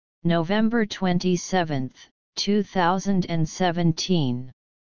November 27, 2017.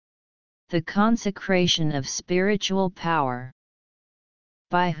 The consecration of spiritual power.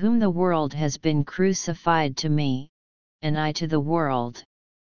 By whom the world has been crucified to me, and I to the world.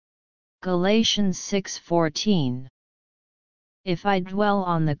 Galatians 6:14. If I dwell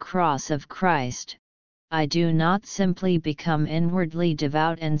on the cross of Christ, I do not simply become inwardly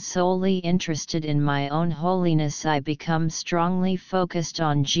devout and solely interested in my own holiness. I become strongly focused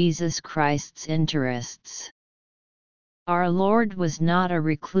on Jesus Christ's interests. Our Lord was not a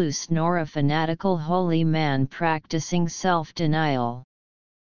recluse nor a fanatical holy man practicing self-denial.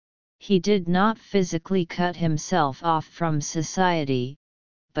 He did not physically cut himself off from society,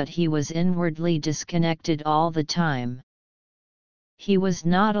 but he was inwardly disconnected all the time. He was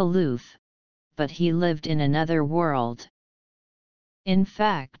not aloof, but he lived in another world. In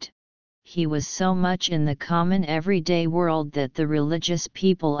fact, he was so much in the common everyday world that the religious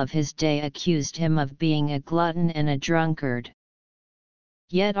people of his day accused him of being a glutton and a drunkard.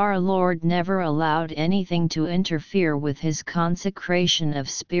 Yet our Lord never allowed anything to interfere with his consecration of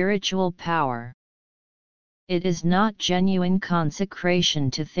spiritual power. It is not genuine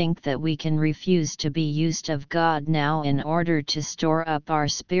consecration to think that we can refuse to be used of God now in order to store up our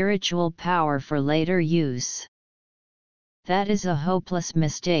spiritual power for later use. That is a hopeless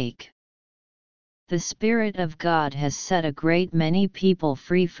mistake. The Spirit of God has set a great many people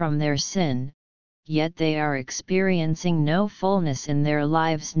free from their sin, yet they are experiencing no fullness in their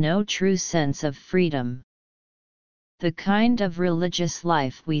lives, no true sense of freedom. The kind of religious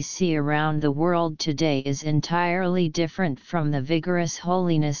life we see around the world today is entirely different from the vigorous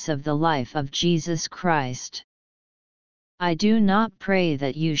holiness of the life of Jesus Christ. I do not pray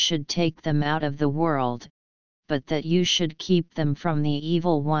that you should take them out of the world, but that you should keep them from the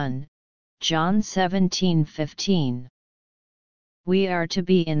evil one. John 17:15. We are to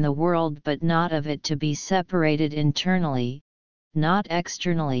be in the world but not of it, to be separated internally, not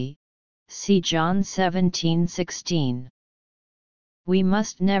externally. See John 17:16. We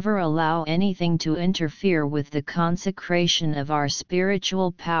must never allow anything to interfere with the consecration of our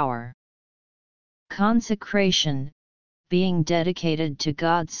spiritual power. Consecration, being dedicated to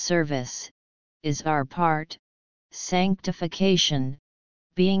God's service, is our part. Sanctification,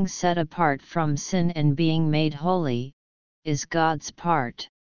 being set apart from sin and being made holy, is God's part.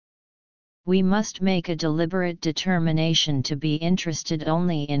 We must make a deliberate determination to be interested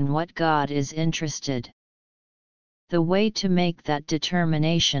only in what God is interested. The way to make that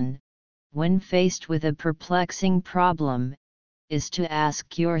determination, when faced with a perplexing problem, is to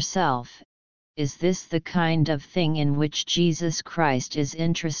ask yourself, is this the kind of thing in which Jesus Christ is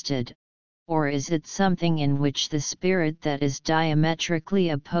interested, or is it something in which the spirit that is diametrically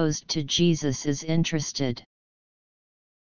opposed to Jesus is interested?